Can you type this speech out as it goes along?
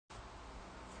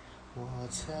我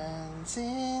曾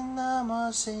经那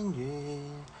么幸运，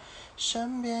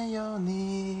身边有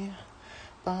你，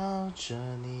抱着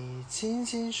你，轻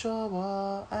轻说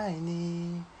我爱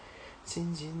你，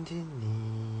静静听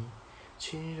你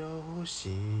轻柔呼吸，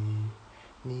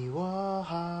你我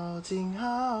好近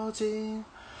好近，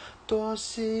多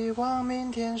希望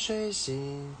明天睡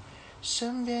醒，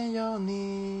身边有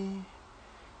你，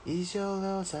依旧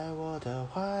留在我的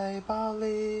怀抱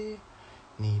里。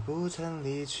你不曾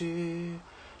离去，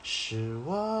是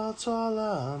我做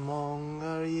了梦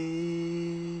而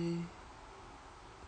已。